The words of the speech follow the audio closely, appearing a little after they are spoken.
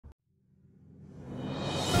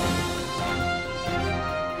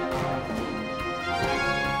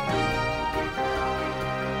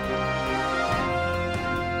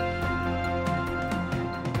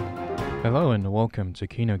Hello and welcome to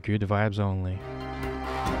Kino Good Vibes Only.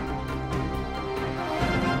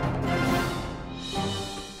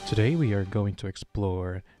 Today we are going to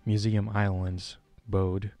explore Museum Island's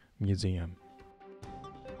Bode Museum.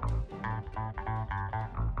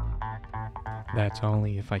 That's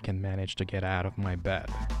only if I can manage to get out of my bed.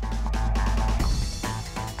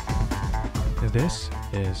 This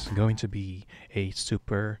is going to be a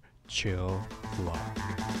super chill vlog.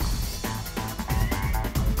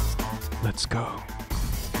 Let's go.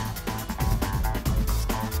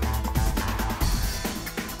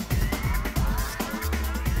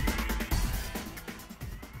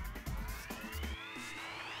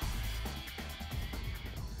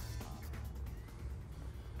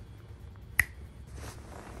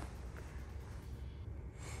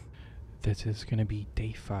 This is gonna be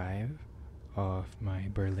day 5 of my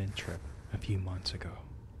Berlin trip a few months ago.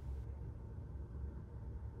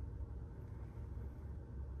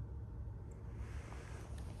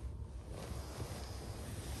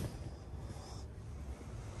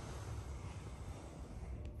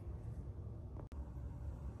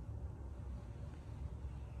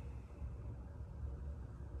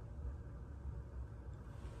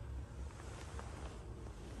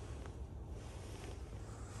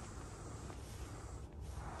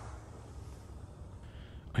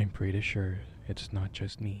 I'm pretty sure it's not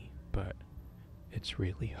just me, but it's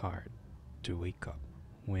really hard to wake up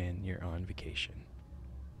when you're on vacation,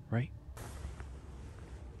 right?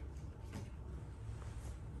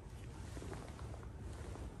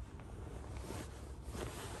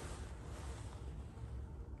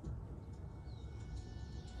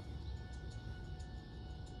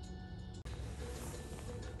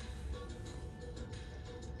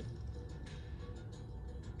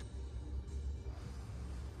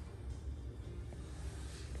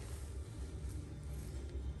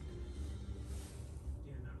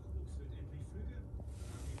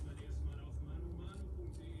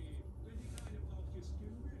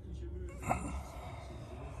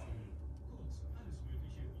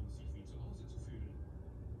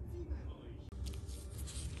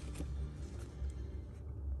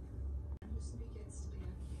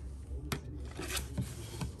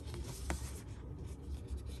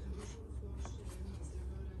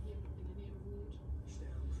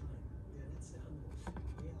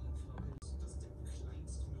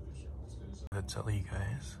 I'll tell you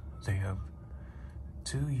guys, they have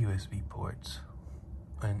 2 USB ports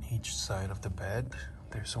on each side of the bed.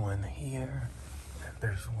 There's one here, and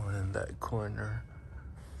there's one in that corner.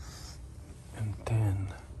 And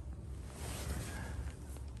then,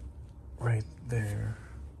 right there,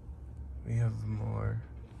 we have more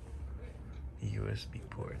USB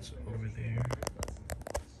ports over there.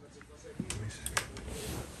 Let me see.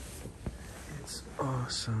 It's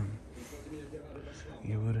awesome.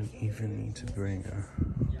 You wouldn't even need to bring a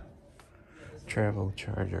travel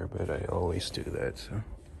charger, but I always do that, so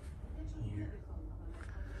here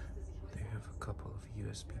they have a couple of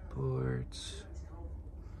USB ports,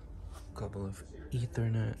 a couple of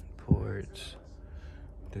Ethernet ports.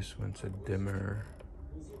 This one's a dimmer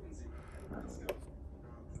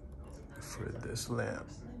for this lamp.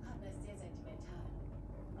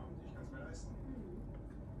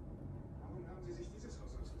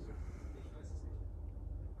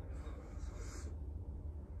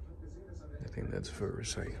 I think that's for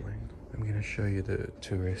recycling. I'm gonna show you the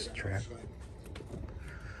tourist trap.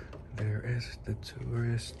 There is the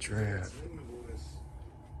tourist trap.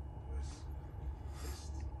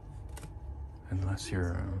 Unless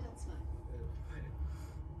you're a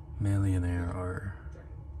millionaire or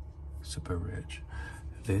super rich.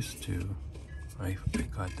 This too, I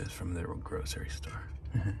got this from the grocery store.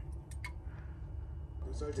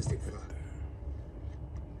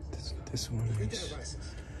 This one is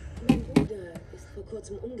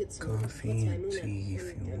coffee and tea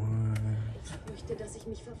if you want.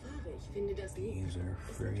 These are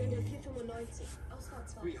free.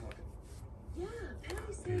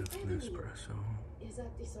 We have an espresso.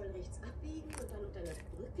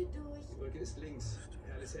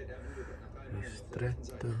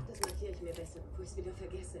 Ristretto.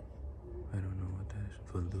 I don't know what that is.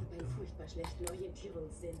 Voluto.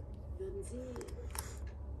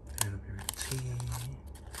 And a tea.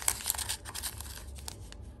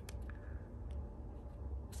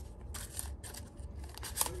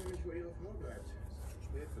 Wo Ihre Frau bleibt.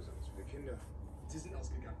 Spät für sonst für Kinder. Sie sind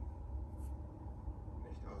ausgegangen.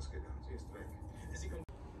 Nicht ausgegangen, sie ist weg. Sie kommt.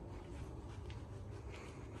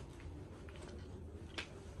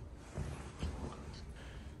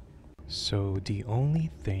 So the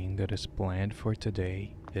only thing that is planned for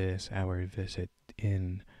today is our visit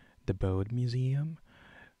in the Bode Museum,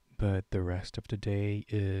 but the rest of the day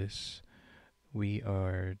is we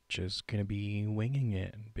are just gonna be winging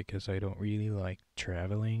it because I don't really like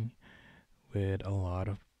traveling with a lot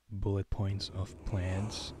of bullet points of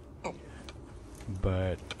plans.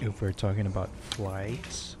 But if we're talking about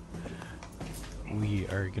flights, we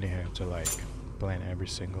are gonna have to like plan every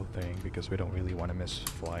single thing because we don't really want to miss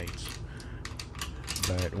flights.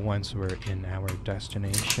 But once we're in our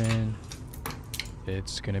destination,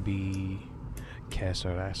 it's gonna be que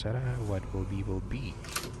sera sera, what will be.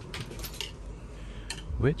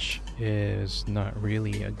 Which is not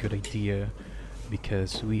really a good idea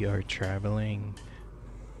because we are traveling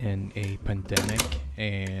in a pandemic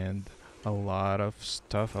and a lot of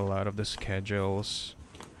the schedules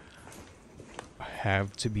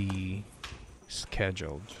have to be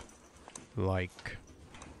scheduled. Like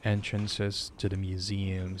entrances to the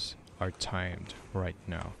museums are timed right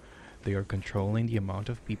now. They are controlling the amount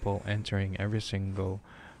of people entering every single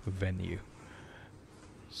venue.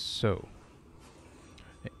 So,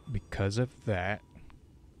 because of that,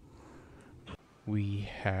 we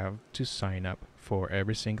have to sign up for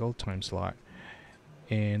every single time slot.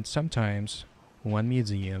 And sometimes one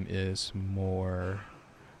museum is more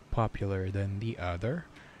popular than the other.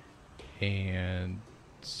 And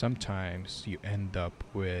sometimes you end up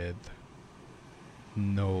with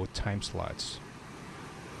no time slots.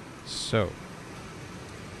 So,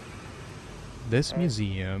 this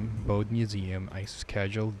museum, Bode Museum, I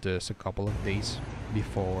scheduled this a couple of days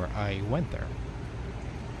before I went there.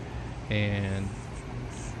 And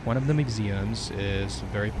one of the museums is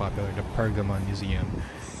very popular, the Pergamon Museum,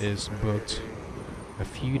 is booked a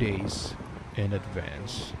few days in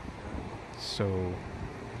advance. So,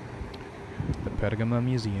 the Pergamon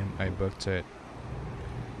Museum, I booked it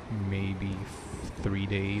maybe 3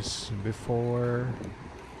 days before,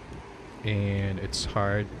 and it's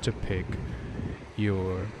hard to pick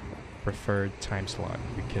your preferred time slot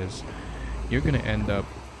because you're gonna end up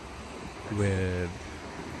with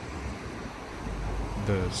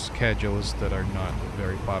the schedules that are not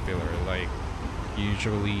very popular, like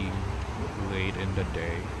usually late in the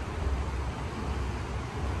day.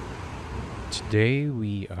 Today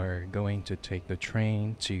we are going to take the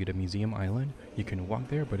train to the museum island. You can walk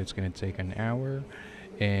there, but it's going to take an hour,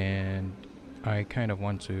 and I kind of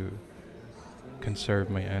want to conserve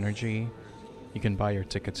my energy. You can buy your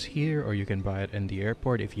tickets here or you can buy it in the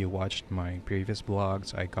airport. If you watched my previous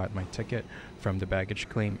vlogs, I got my ticket from the baggage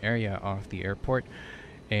claim area of the airport,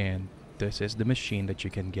 and this is the machine that you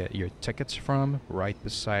can get your tickets from. Right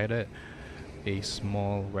beside it, a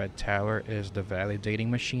small red tower is the validating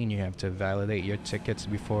machine. You have to validate your tickets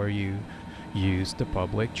before you use the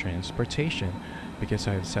public transportation, because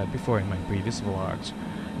I've said before in my previous vlogs,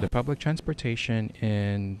 the public transportation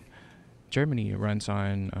in Germany runs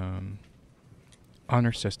on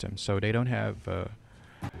honor system, so they don't have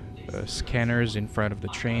scanners in front of the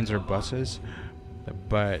trains or buses,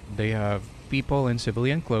 but they have people in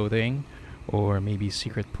civilian clothing or maybe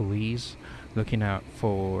secret police looking out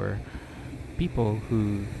for people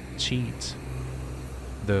who cheat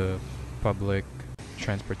the public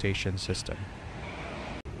transportation system.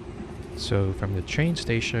 So from the train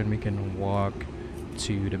station we can walk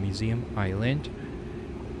to the museum island,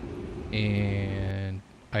 and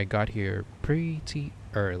I got here pretty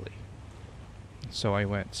early. So I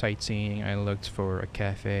went sightseeing, I looked for a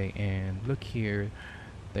cafe, and look here,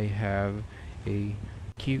 they have a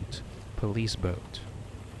cute police boat.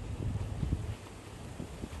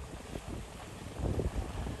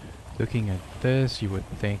 Looking at this, you would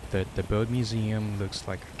think that the Bode Museum looks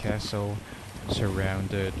like a castle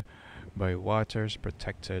surrounded by waters,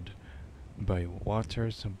 protected by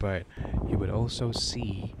waters, but you would also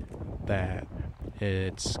see that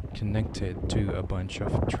it's connected to a bunch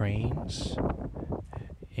of trains,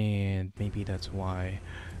 and maybe that's why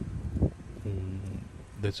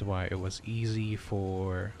it was easy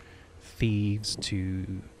for thieves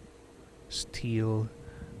to steal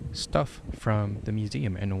stuff from the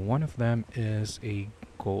museum. And one of them is a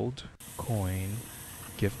gold coin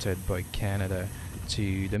gifted by Canada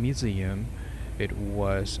to the museum. It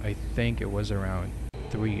was, I think it was around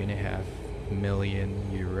 3.5 million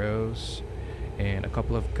euros, and a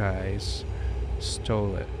couple of guys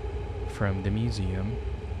stole it from the museum,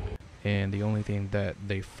 and the only thing that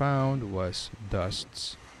they found was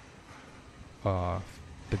dusts of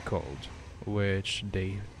the gold, which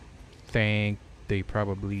they think they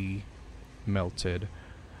probably melted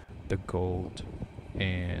the gold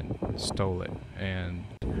and stole it, and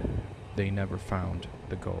they never found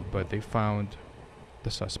the gold, but they found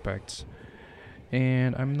the suspects,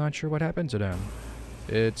 and I'm not sure what happened to them.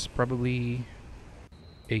 It's probably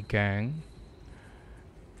a gang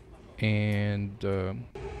and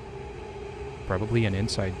probably an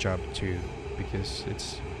inside job too, because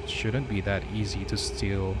it shouldn't be that easy to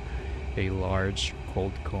steal a large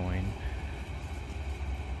gold coin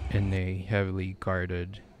in a heavily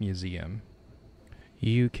guarded museum.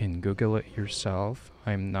 You can Google it yourself.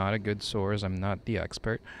 I'm not a good source, I'm not the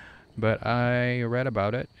expert, but I read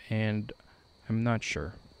about it and I'm not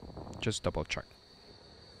sure. Just double check.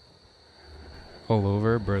 All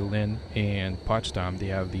over Berlin and Potsdam, they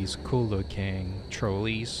have these cool looking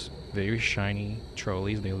trolleys, very shiny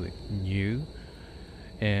trolleys. They look new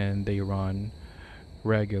and they run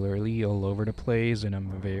regularly all over the place, and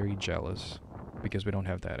I'm very jealous because we don't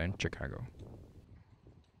have that in Chicago.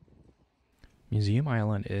 Museum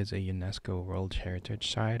Island is a UNESCO World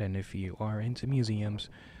Heritage Site, and if you are into museums,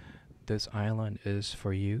 this island is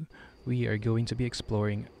for you. We are going to be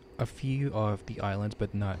exploring a few of the islands,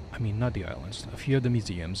 but not the islands, a few of the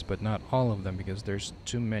museums, but not all of them because there's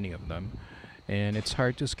too many of them. And it's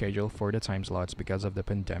hard to schedule for the time slots because of the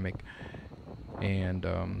pandemic. And,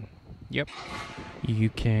 yep, you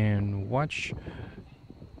can watch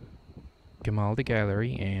Gemäldegalerie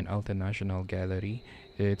Gallery and Alte National Gallery.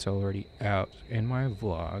 It's already out in my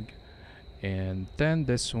vlog. And then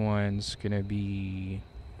this one's gonna be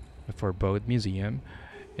for Bode Museum.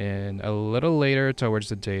 And a little later towards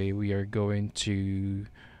the day, we are going to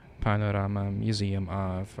Panorama Museum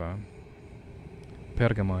of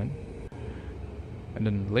Pergamon. And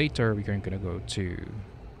then later, we're gonna go to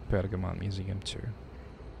Pergamon Museum too.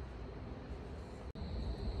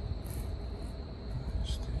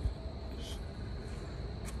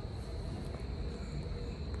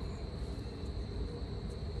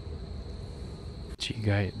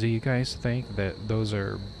 Do you guys think that those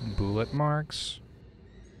are bullet marks?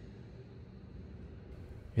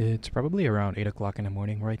 It's probably around 8 o'clock in the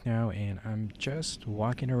morning right now, and I'm just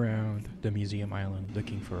walking around the Museum Island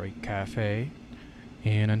looking for a cafe.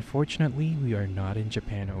 And unfortunately, we are not in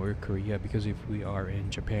Japan or Korea, because if we are in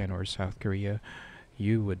Japan or South Korea,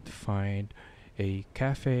 you would find a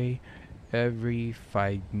cafe every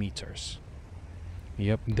 5 meters.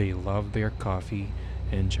 Yep, they love their coffee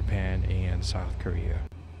in Japan and South Korea.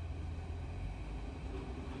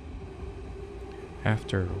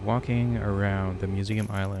 After walking around the Museum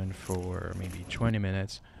Island for maybe 20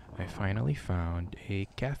 minutes, I finally found a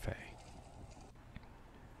cafe.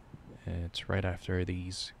 It's right after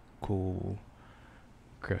these cool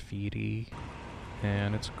graffiti,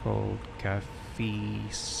 and it's called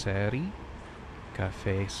Kaffeeserie,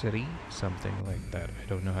 something like that. I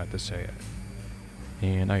don't know how to say it.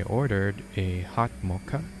 And I ordered a hot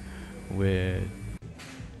mocha with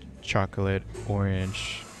chocolate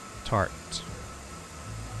orange tart.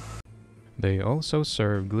 They also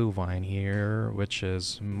serve Glühwein here, which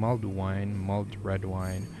is mulled red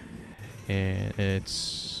wine, and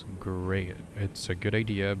it's great. It's a good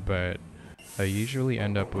idea, but I usually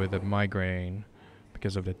end up with a migraine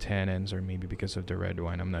because of the tannins, or maybe because of the red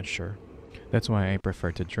wine, I'm not sure. That's why I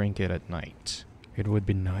prefer to drink it at night. It would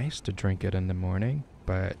be nice to drink it in the morning,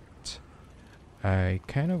 but I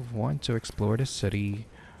kind of want to explore the city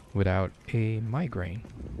without a migraine.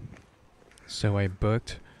 So I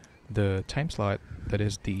booked the time slot that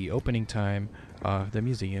is the opening time of the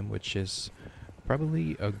museum, which is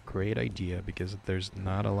probably a great idea because there's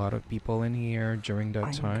not a lot of people in here during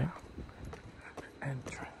that time.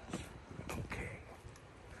 Entrance. Okay.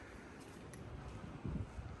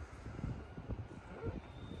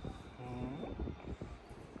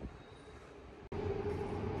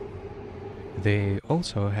 They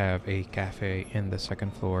also have a cafe in the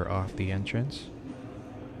second floor of the entrance.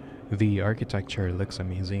 The architecture looks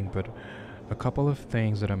amazing, but a couple of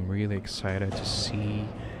things that I'm really excited to see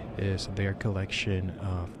is their collection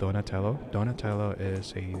of Donatello. Donatello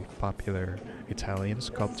is a popular Italian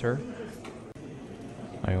sculptor.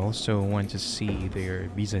 I also want to see their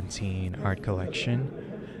Byzantine art collection.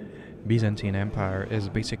 Byzantine Empire is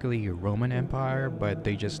basically a Roman Empire, but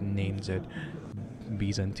they just named it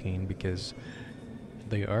Byzantine because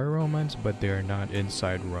they are Romans, but they are not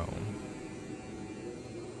inside Rome.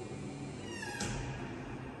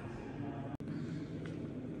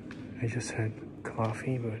 I just had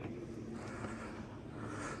coffee, but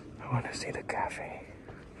I want to see the cafe.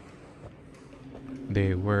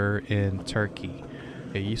 They were in Turkey.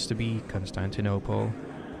 It used to be Constantinople,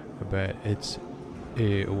 but it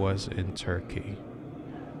was in Turkey.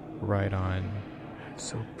 Right on.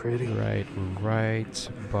 So pretty. Right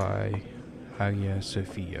by Hagia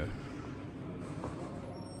Sophia.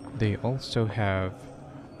 They also have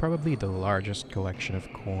probably the largest collection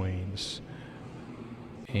of coins.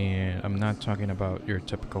 And I'm not talking about your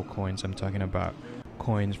typical coins, I'm talking about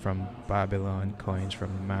coins from Babylon, coins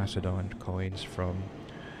from Macedon, coins from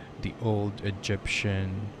the old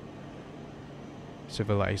Egyptian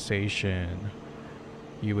civilization.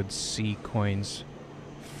 You would see coins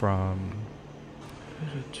from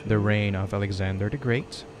the reign of Alexander the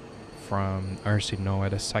Great, from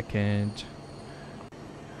Arsinoe II.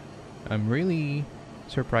 I'm really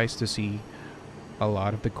surprised to see a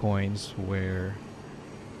lot of the coins where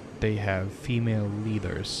they have female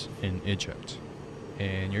leaders in Egypt.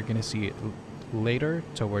 And you're gonna see it later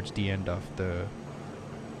towards the end of the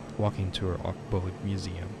walking tour of Bode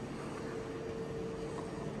Museum.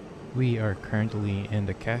 We are currently in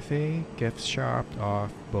the cafe gift shop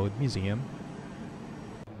of Bode Museum.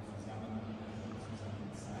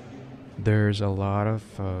 There's a lot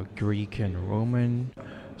of Greek and Roman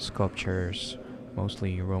sculptures,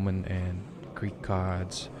 mostly Roman and Greek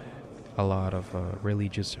gods, a lot of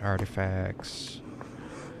religious artifacts,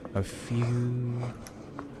 a few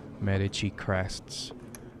Medici crests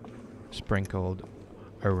sprinkled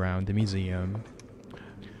around the museum,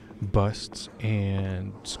 busts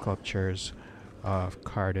and sculptures of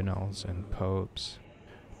cardinals and popes.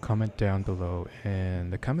 Comment down below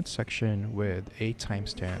in the comment section with a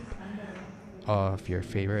timestamp of your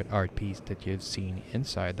favorite art piece that you've seen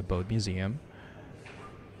inside the Bode Museum.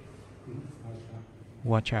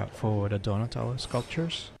 Watch out for the Donatello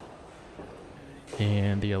sculptures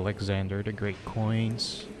and the Alexander the Great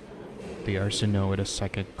coins, the Arsinoe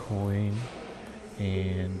II coin,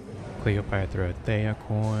 and Cleopatra Thea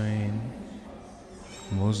coin.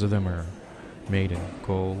 Most of them are made in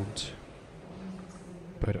gold.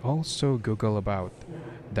 But also Google about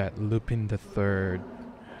that Lupin III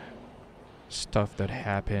stuff that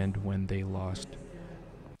happened when they lost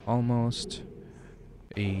almost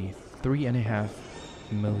a 3.5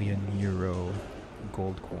 million euro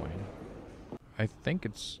gold coin. I think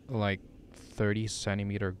it's like 30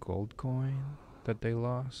 centimeter gold coin that they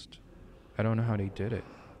lost. I don't know how they did it.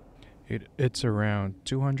 It's around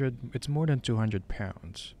 200, it's more than 200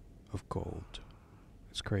 pounds of gold.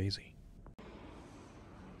 It's crazy.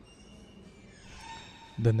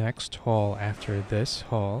 The next hall after this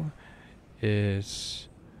hall is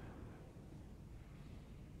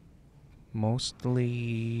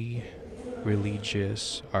mostly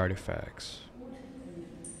religious artifacts.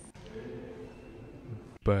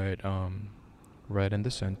 But right in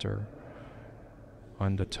the center,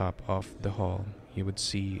 on the top of the hall, you would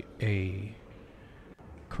see a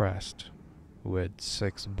crest with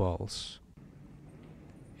 6 balls.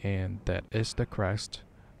 And that is the crest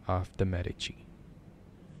of the Medici.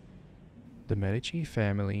 The Medici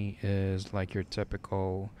family is like your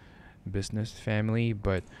typical business family,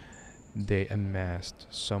 but they amassed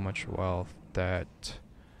so much wealth that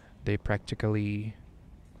they practically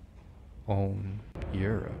own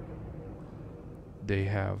Europe. They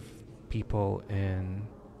have people in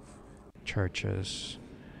churches,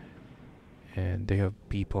 and they have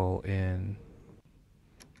people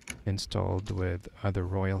installed with other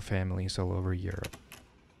royal families all over Europe.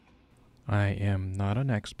 I am not an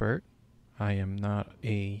expert. I am not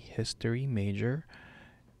a history major,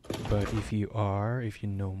 but if you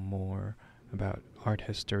know more about art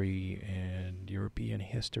history and European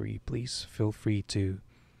history, please feel free to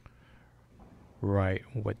write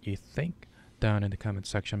what you think down in the comment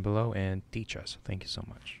section below and teach us. Thank you so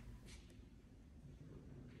much.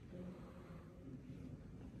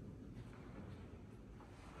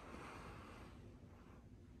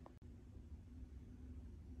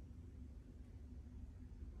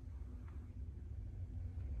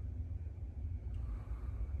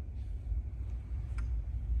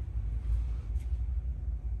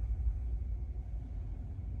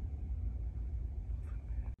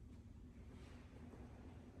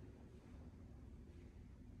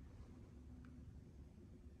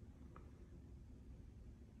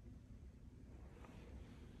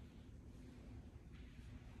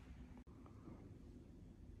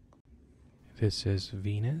 This is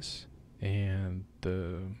Venus, and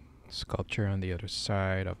the sculpture on the other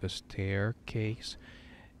side of the staircase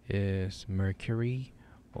is Mercury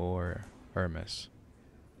or Hermes.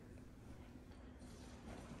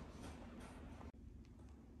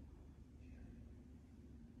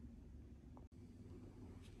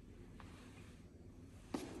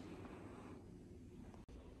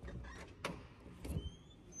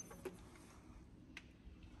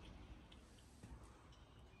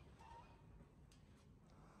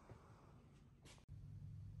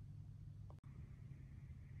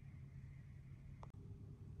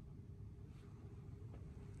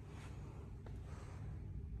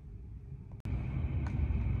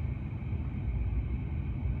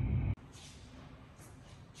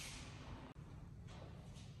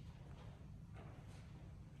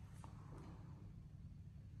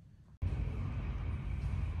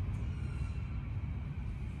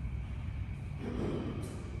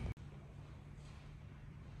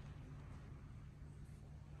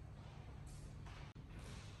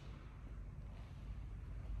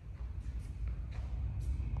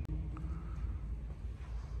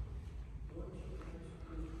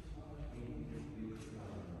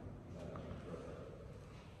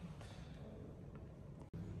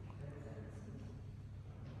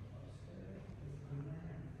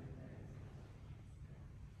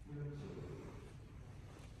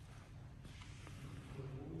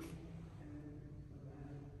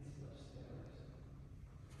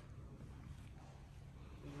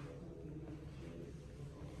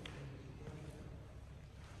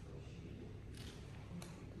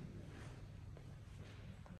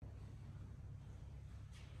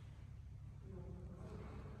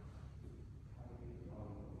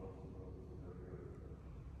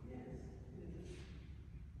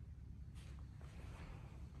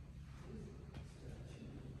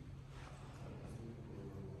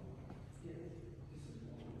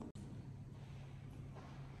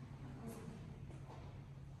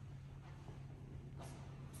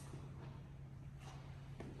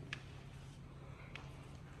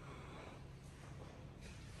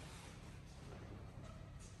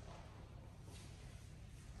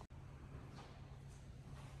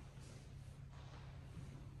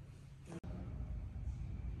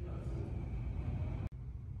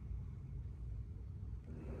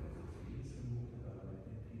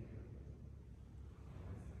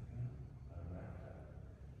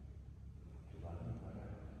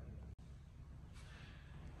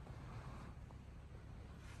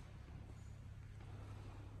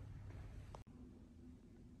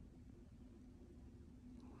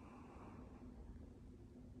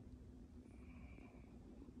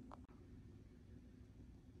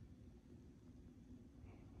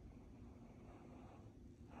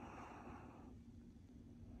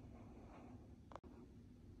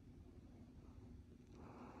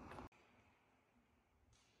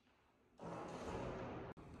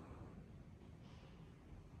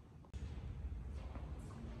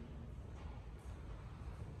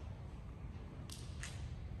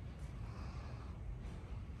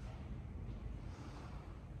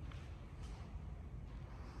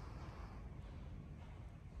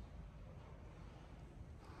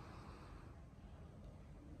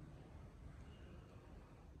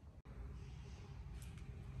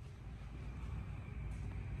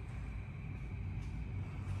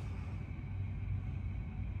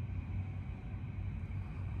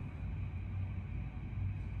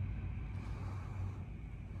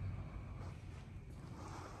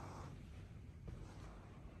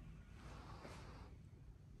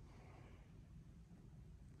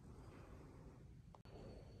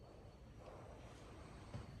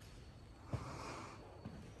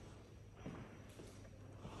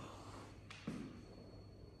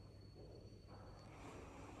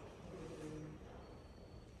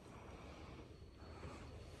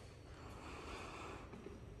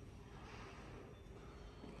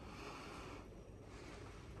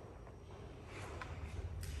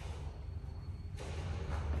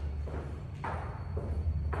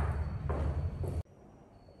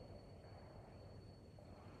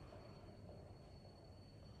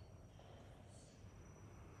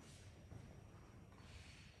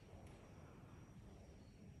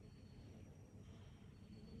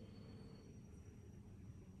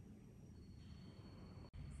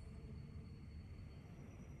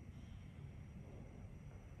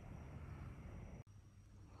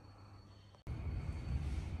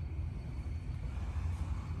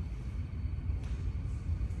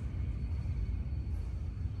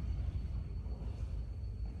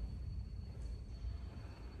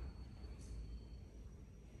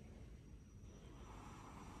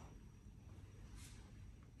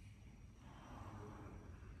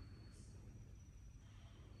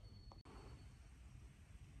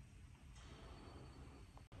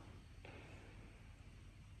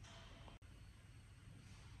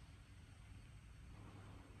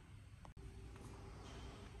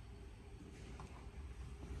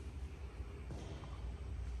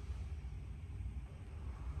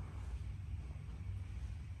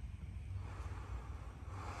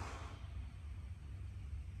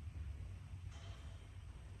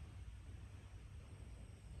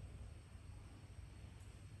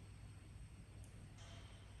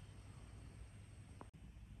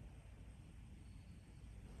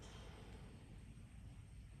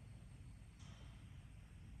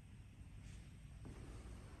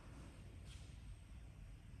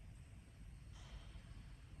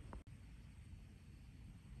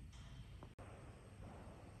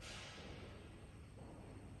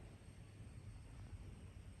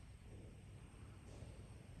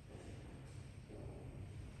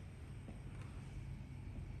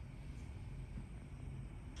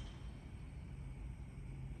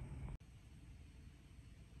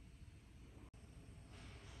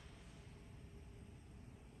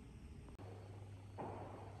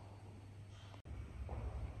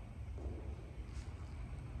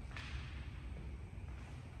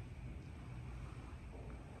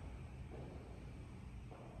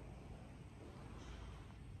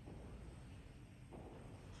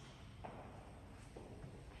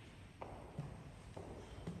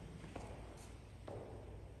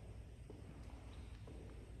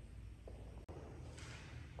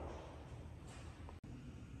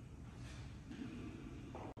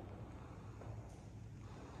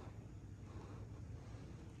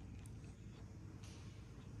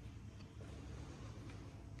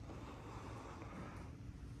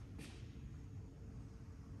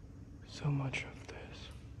 So much of this.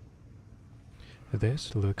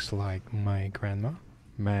 This looks like my grandma,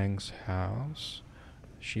 Mang's house.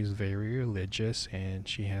 She's very religious and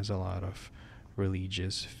she has a lot of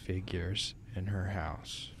religious figures in her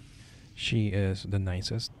house. She is the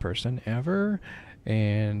nicest person ever,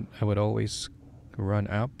 and I would always run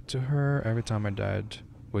up to her every time my dad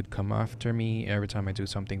would come after me, every time I do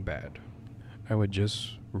something bad. I would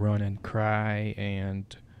just run and cry, and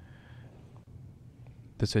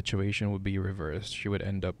the situation would be reversed. She would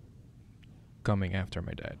end up coming after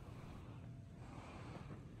my dad.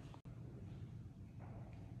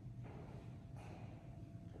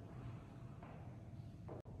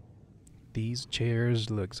 These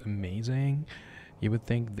chairs looks amazing. You would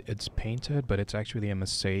think it's painted, but it's actually a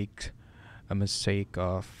mosaic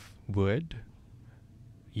of wood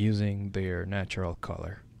using their natural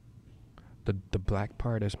color. The black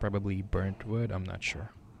part is probably burnt wood, I'm not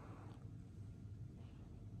sure.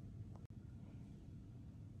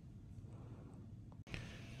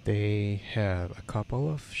 They have a couple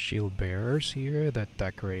of shield bearers here that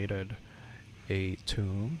decorated a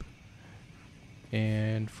tomb,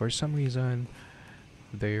 and for some reason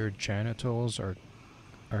their genitals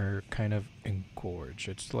are kind of engorged.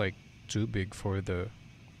 It's like too big for the,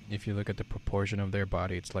 if you look at the proportion of their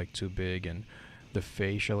body, it's like too big, and the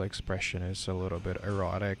facial expression is a little bit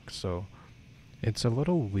erotic, so it's a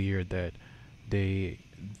little weird that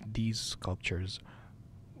these sculptures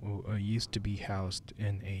used to be housed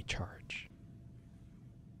in a church.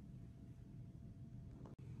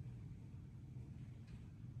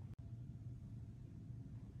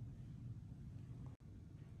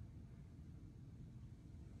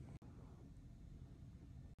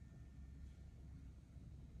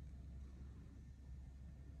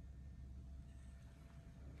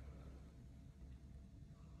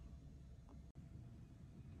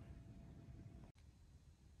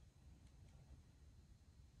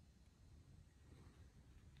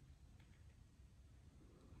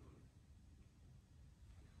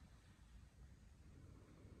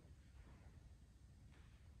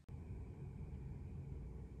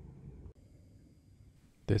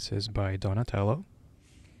 This is by Donatello,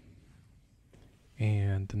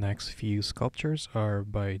 and the next few sculptures are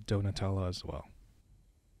by Donatello as well.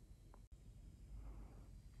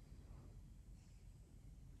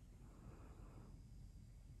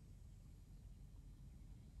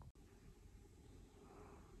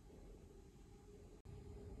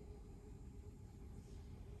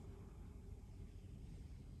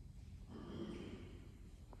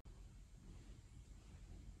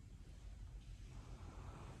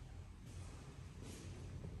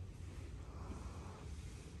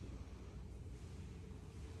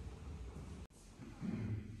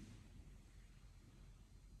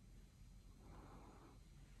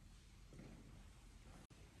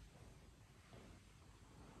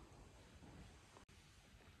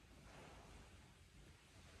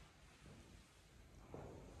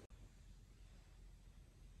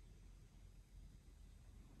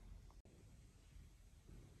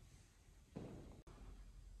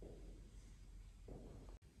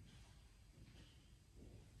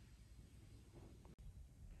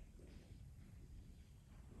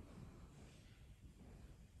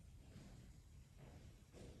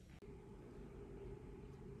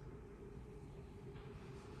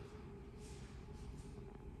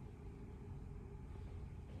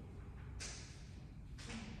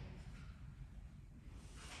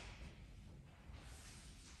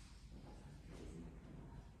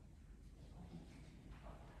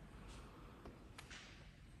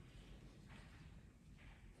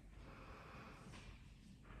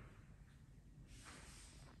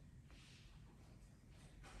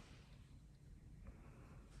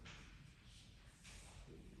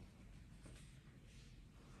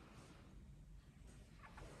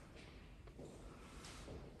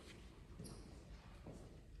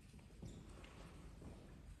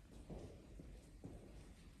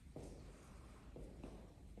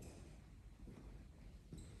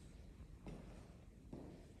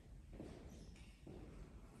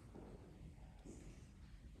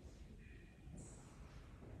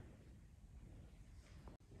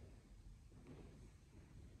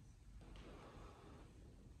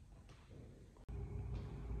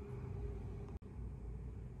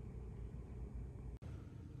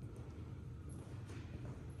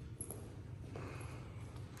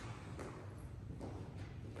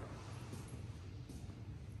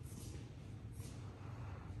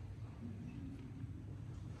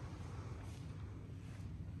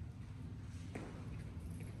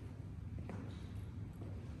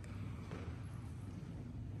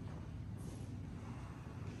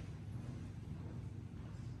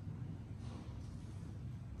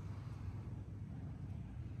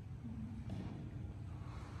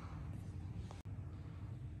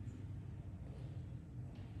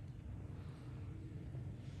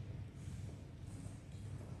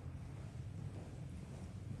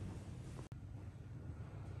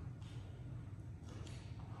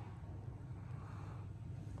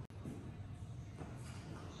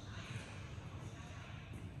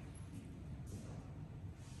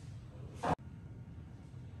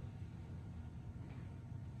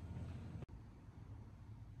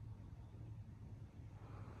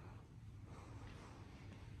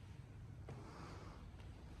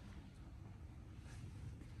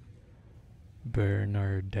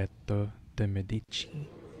 Bernardetto de Medici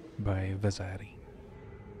by Vasari.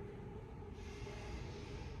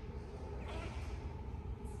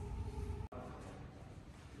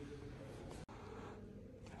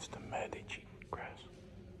 It's the Medici grass.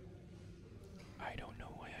 I don't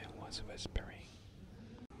know why I was whispering.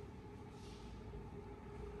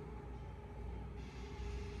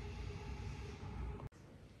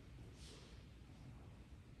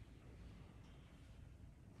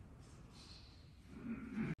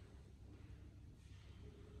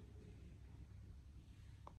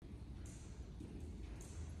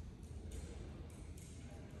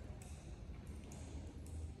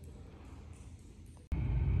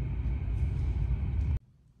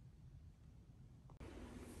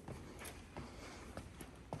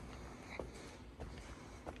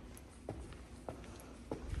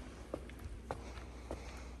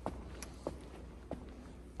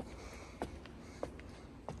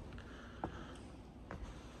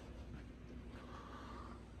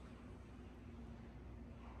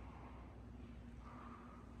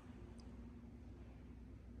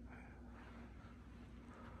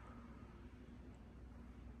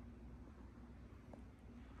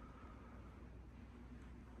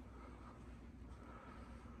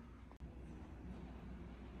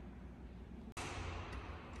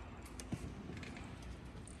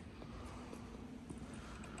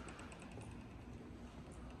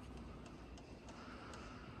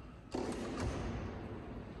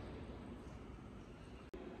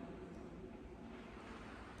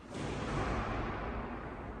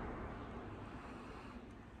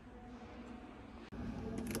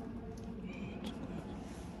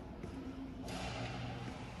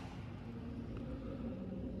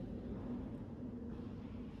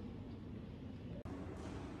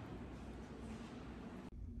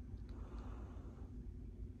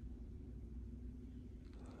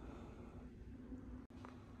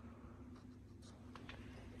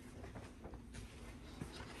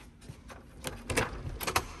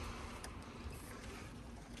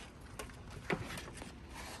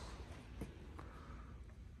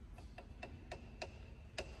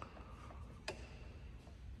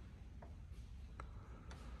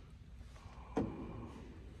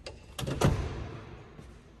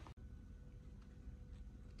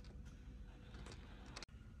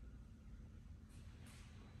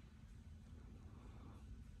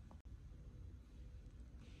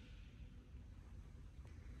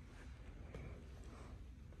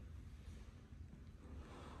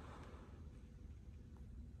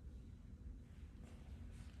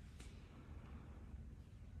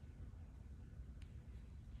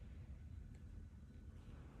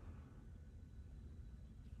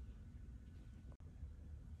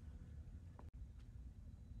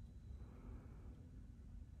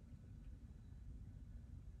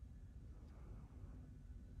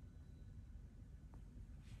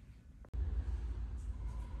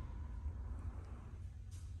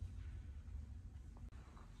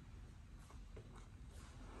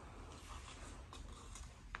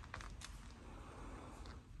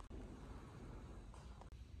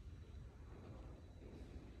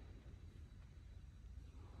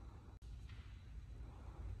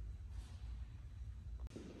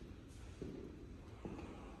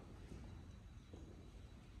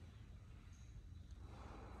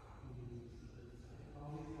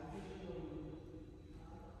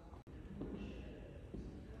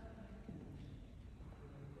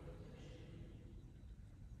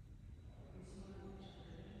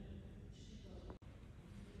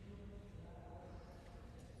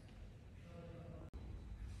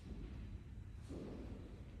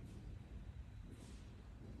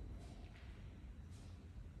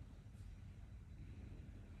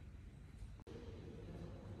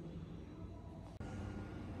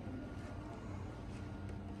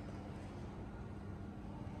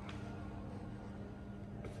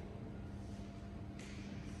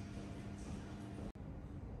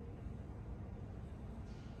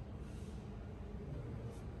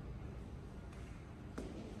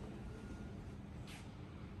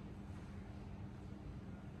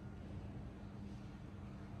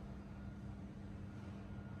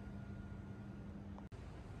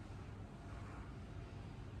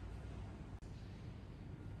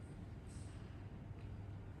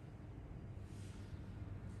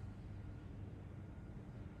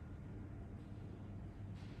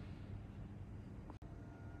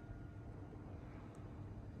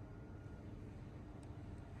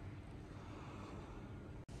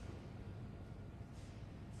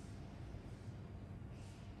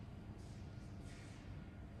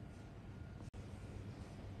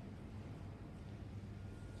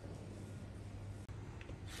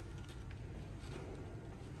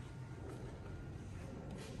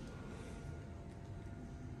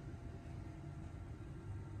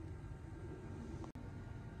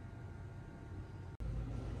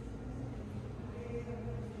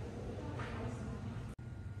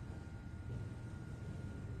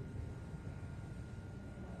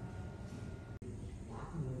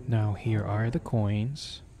 Now here are the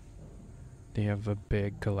coins. They have a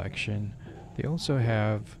big collection. They also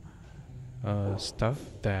have stuff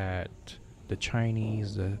that the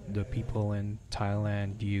Chinese, the people in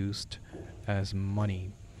Thailand used as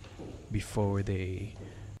money before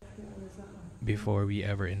we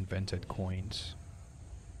ever invented coins.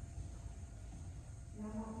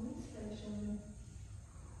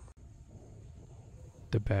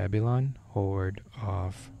 The Babylon hoard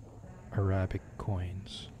of Arabic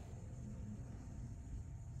coins.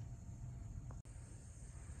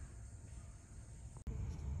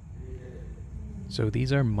 So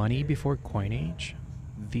these are money before coinage.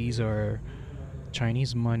 These are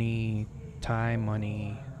Chinese money, Thai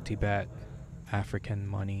money, Tibet, African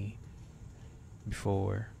money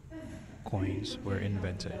before coins were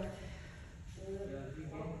invented.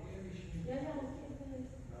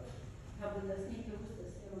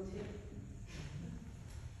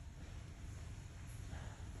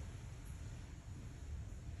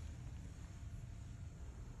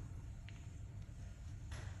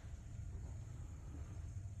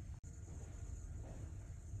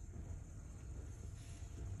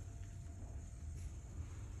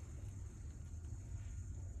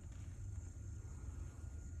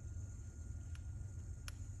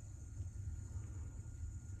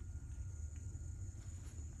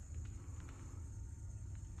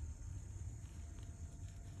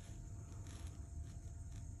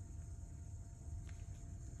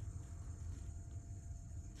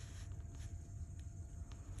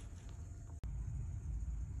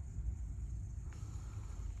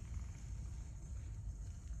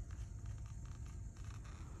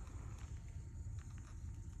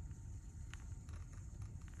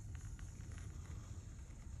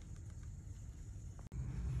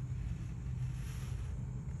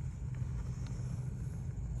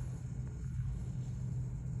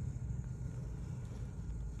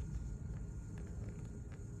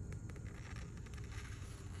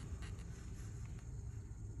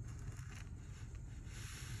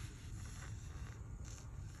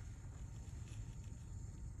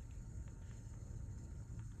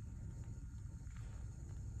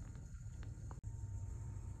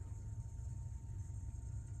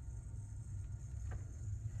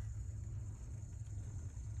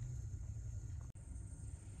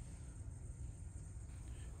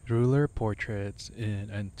 Ruler portraits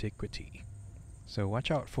in antiquity. So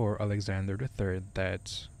watch out for Alexander III,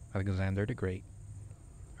 that's Alexander the Great,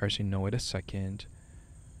 Arsinoe II,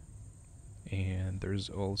 and there's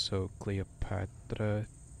also Cleopatra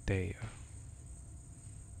Thea.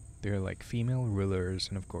 They're like female rulers,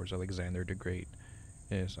 and of course Alexander the Great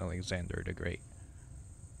is Alexander the Great.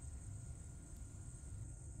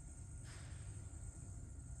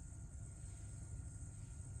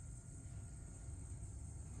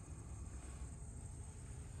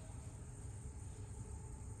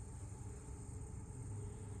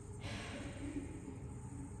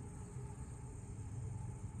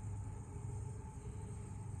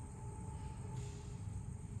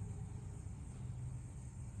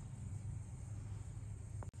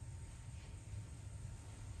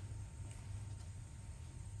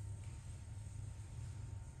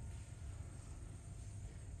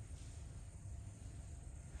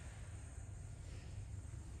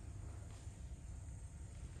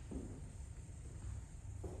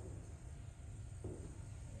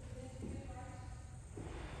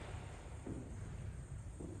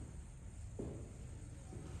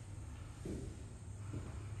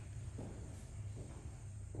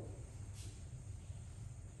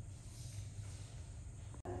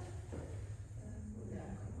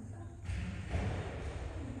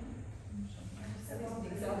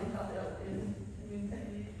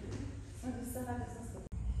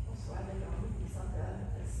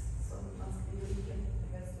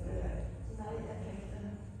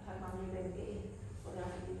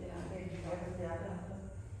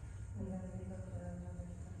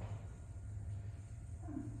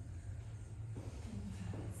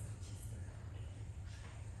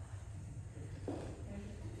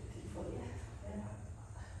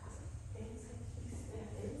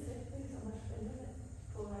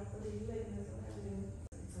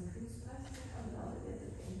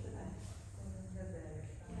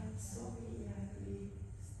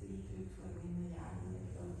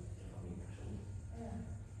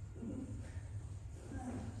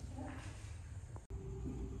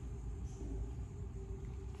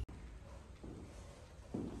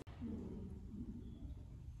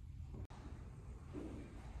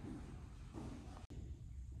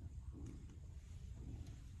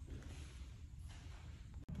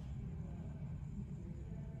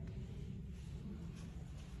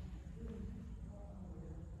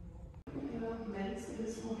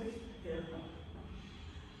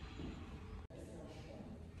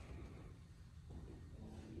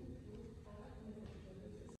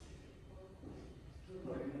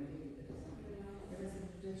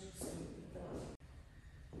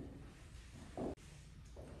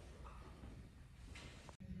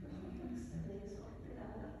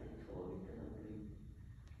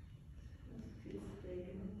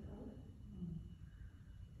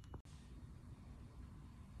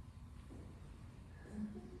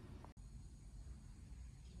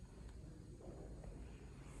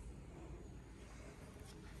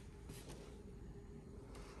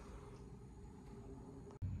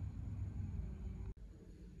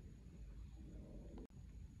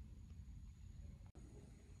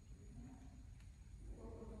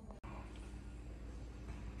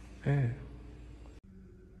 it.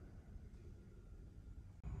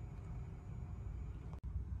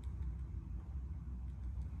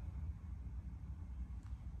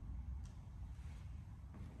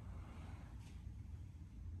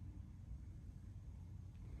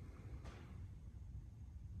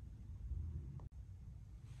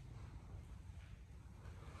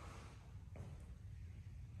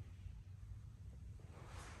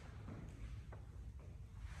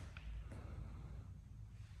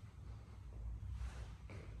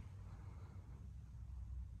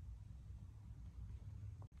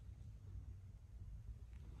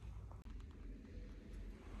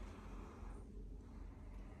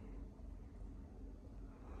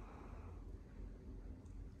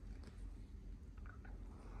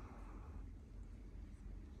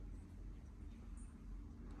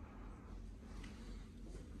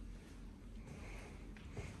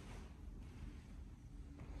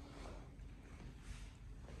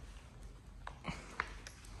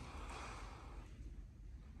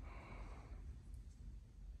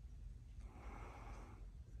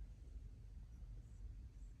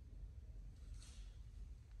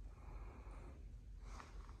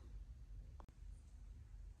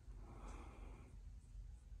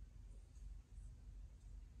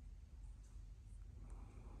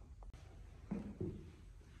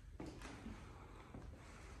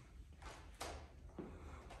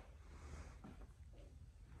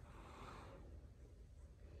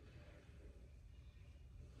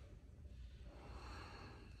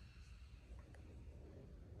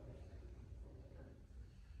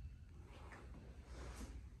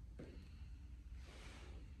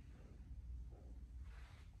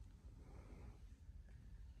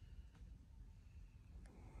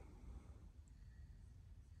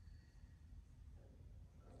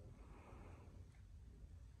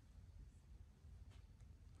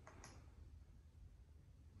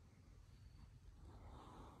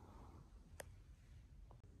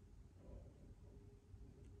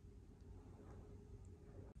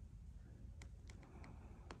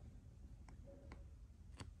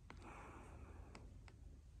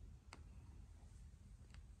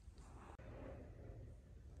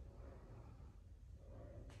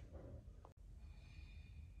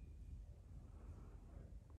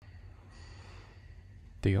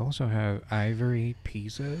 They also have ivory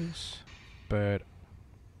pieces, but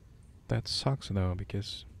that sucks though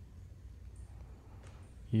because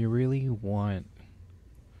you really want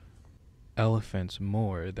elephants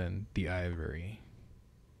more than the ivory.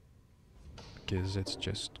 Because it's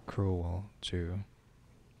just cruel to,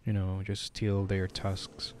 just steal their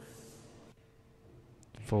tusks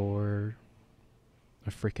for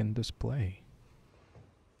a freaking display.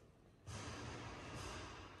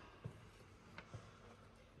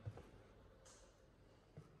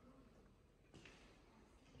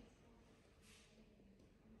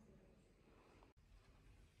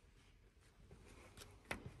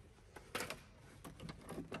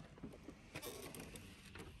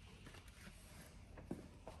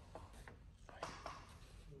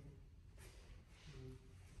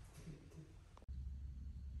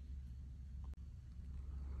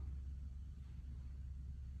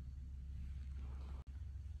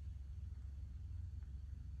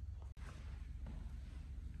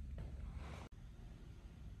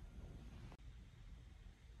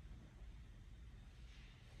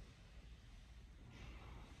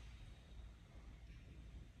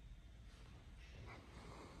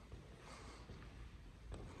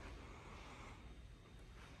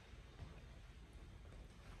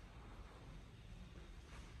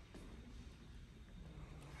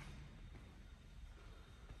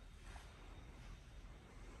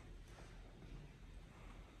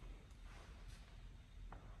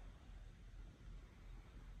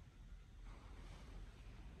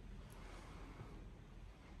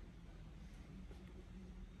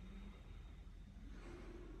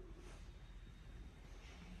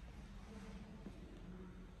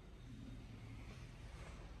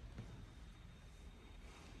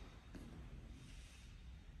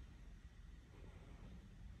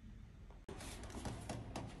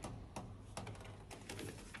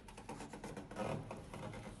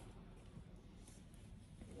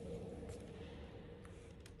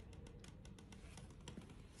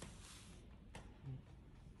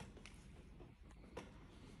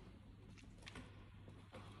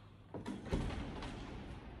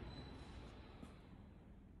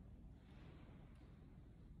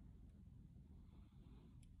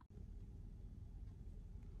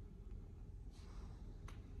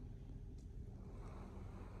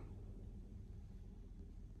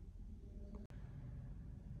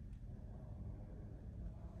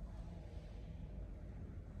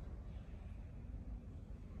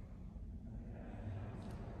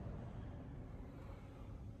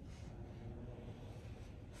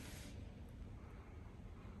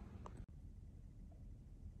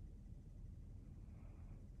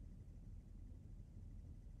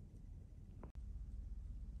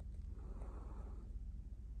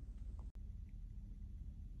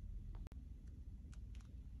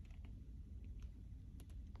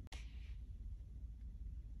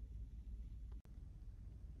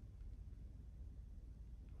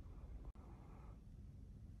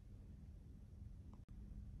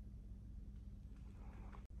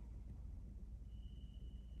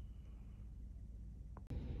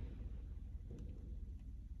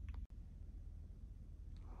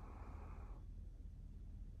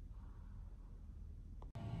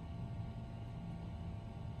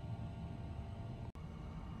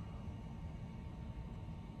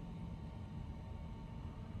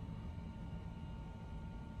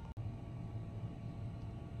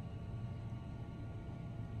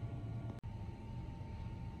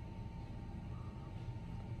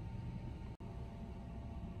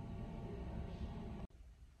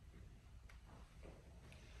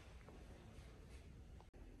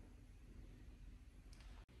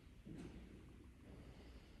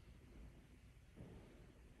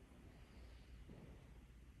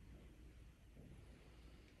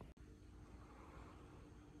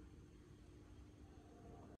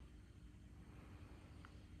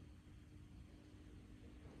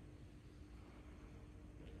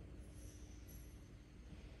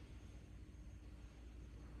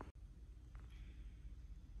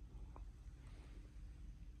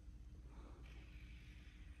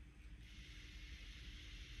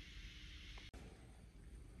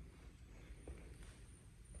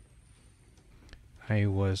 I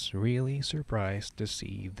was really surprised to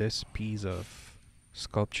see this piece of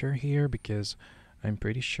sculpture here because I'm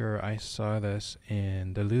pretty sure I saw this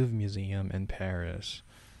in the Louvre Museum in Paris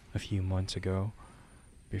a few months ago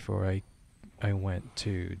before I went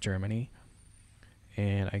to Germany.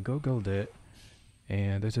 And I googled it,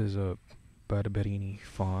 and this is a Barberini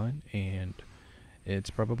fawn, and it's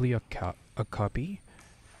probably a copy,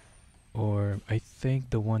 or I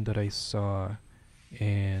think the one that I saw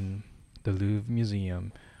in the Louvre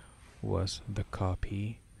Museum was the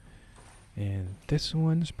copy, and this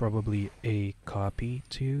one's probably a copy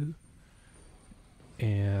too,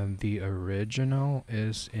 and the original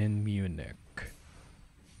is in Munich,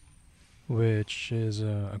 which is,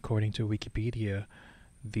 according to Wikipedia,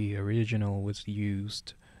 the original was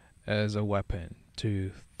used as a weapon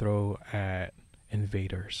to throw at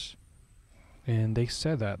invaders. And they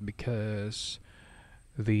said that because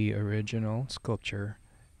the original sculpture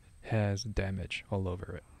has damage all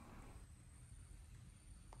over it.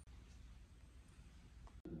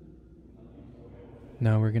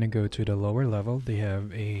 Now we're gonna go to the lower level. They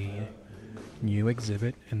have a new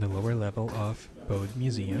exhibit in the lower level of Bode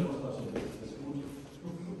Museum.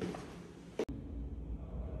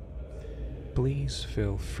 Please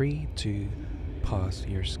feel free to pause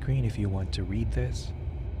your screen if you want to read this.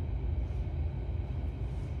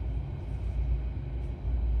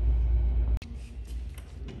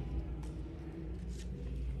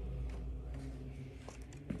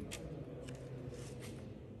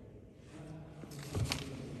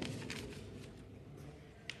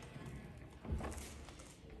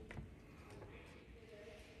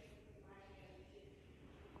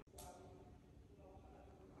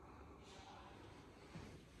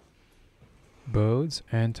 Bode's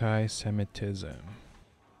anti-Semitism.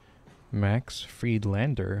 Max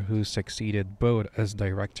Friedlander, who succeeded Bode as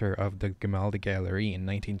director of the Grimaldi Gallery in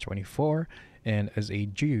 1924 and as a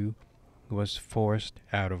Jew, was forced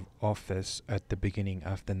out of office at the beginning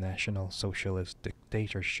of the National Socialist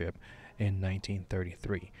dictatorship in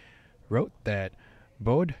 1933, wrote that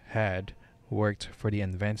Bode had worked for the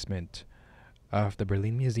advancement of the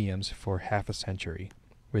Berlin museums for half a century,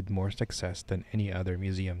 with more success than any other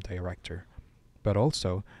museum director, but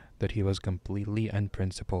also that he was completely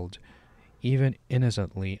unprincipled, even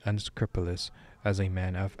innocently unscrupulous as a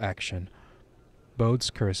man of action. Bode's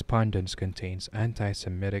correspondence contains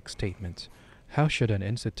anti-Semitic statements. How should an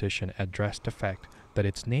institution address the fact that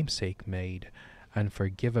its namesake made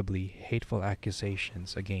unforgivably hateful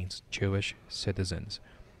accusations against Jewish citizens?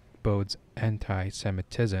 Bode's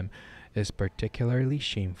anti-Semitism is particularly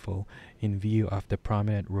shameful in view of the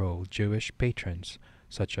prominent role Jewish patrons,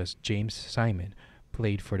 such as James Simon,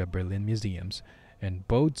 played for the Berlin museums, and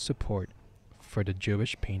Bode's support for the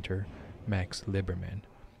Jewish painter Max Liebermann.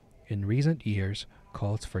 In recent years,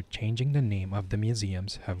 calls for changing the name of the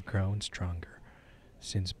museums have grown stronger.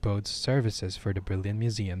 Since Bode's services for the Berlin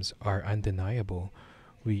museums are undeniable,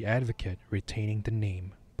 we advocate retaining the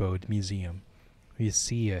name Bode Museum. We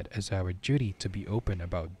see it as our duty to be open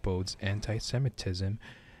about Bode's anti-Semitism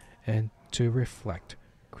and to reflect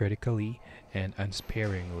critically and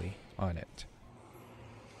unsparingly on it.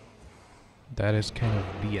 That is kind of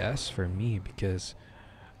BS for me because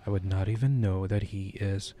I would not even know that he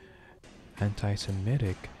is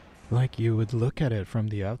anti-Semitic. Like, you would look at it from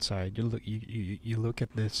the outside. You look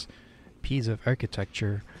at this piece of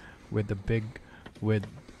architecture with the big with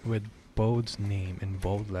Bode's name in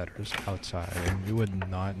bold letters outside, and you would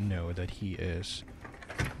not know that he is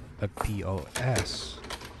a POS,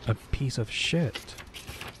 a piece of shit.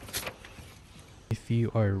 If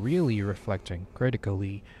you are really reflecting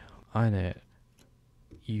critically on it,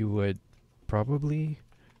 you would probably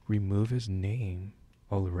remove his name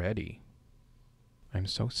already. I'm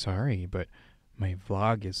so sorry, but my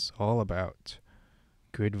vlog is all about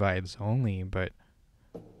good vibes only, but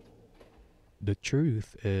the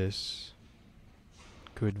truth is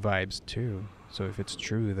good vibes too. So if it's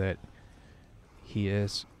true that he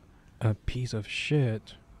is a piece of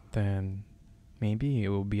shit, then maybe it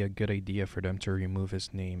will be a good idea for them to remove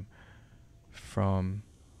his name from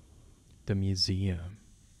the museum.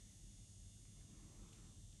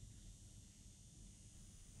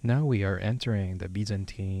 Now we are entering the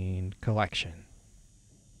Byzantine collection.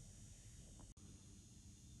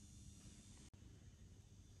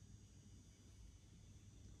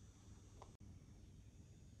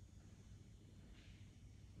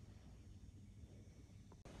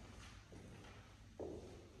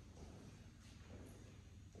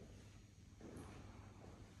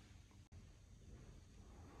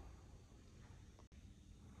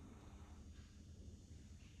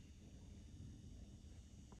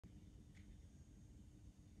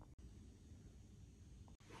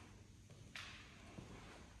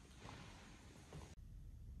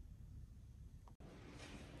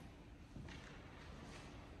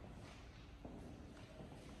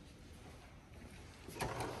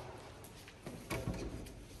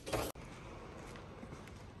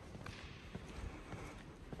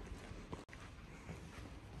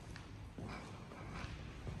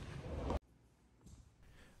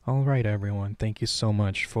 Alright, everyone, thank you so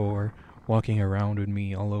much for walking around with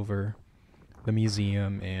me all over the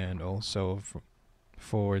museum and also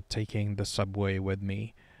for taking the subway with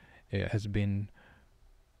me. It has been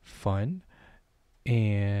fun,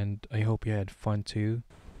 and I hope you had fun too.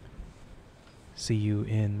 See you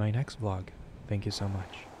in my next vlog. Thank you so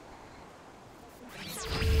much.